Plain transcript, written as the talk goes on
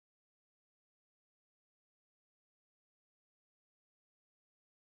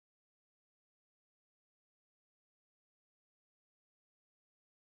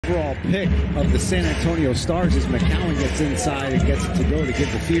pick of the San Antonio Stars as McCowan gets inside and gets it to go to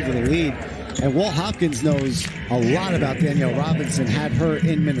give the Fever the lead. And Walt Hopkins knows a lot about Danielle Robinson, had her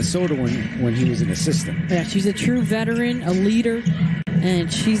in Minnesota when he was an assistant. Yeah, she's a true veteran, a leader,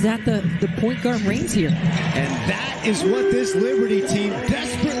 and she's at the point guard reins here. And that is what this Liberty team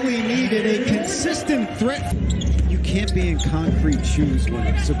desperately needed, a consistent threat. You can't be in concrete shoes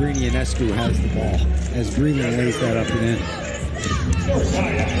when Sabrina Ionescu has the ball, as Breland lays that up and in.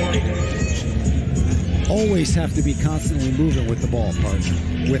 Always have to be constantly moving with the ball, partner.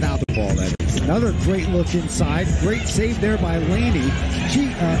 Without the ball, that is. Another great look inside. Great save there by Laney.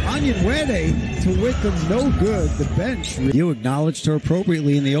 Onyenwere to Wickham, no good. The bench. You acknowledged her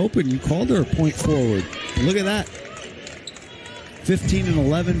appropriately in the open. You called her a point forward. Look at that. 15 and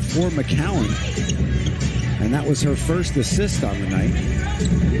 11 for McCowan. And that was her first assist on the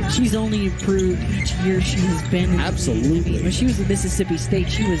night. She's only improved each year she has been. Absolutely. When she was at Mississippi State,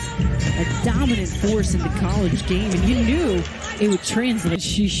 she was a dominant force in the college game, and you knew it would translate.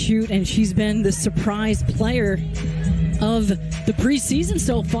 She shoot, and she's been the surprise player of the preseason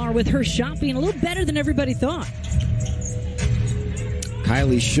so far, with her shot being a little better than everybody thought.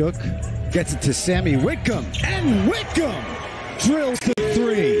 Kylie Shook gets it to Sammy Wickham, and Wickham drills the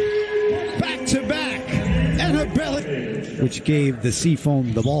three. Back to back. And her belly, which gave the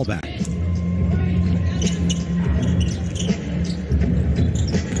Seafoam the ball back.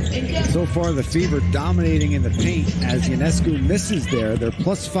 So far, the Fever dominating in the paint as Ionescu misses there. They're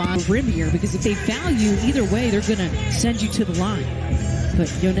 +5. Rim here, because if they foul you, either way, they're going to send you to the line. But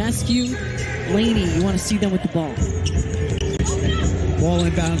Ionescu, Laney, you want to see them with the ball. Ball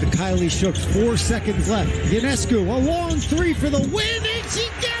inbound to Kylie Shook. 4 seconds left. Ionescu, a long three for the win, and she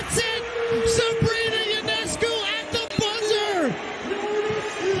gets it! Sabrina Ionescu at the buzzer!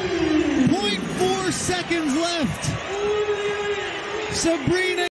 0.4 seconds left. Sabrina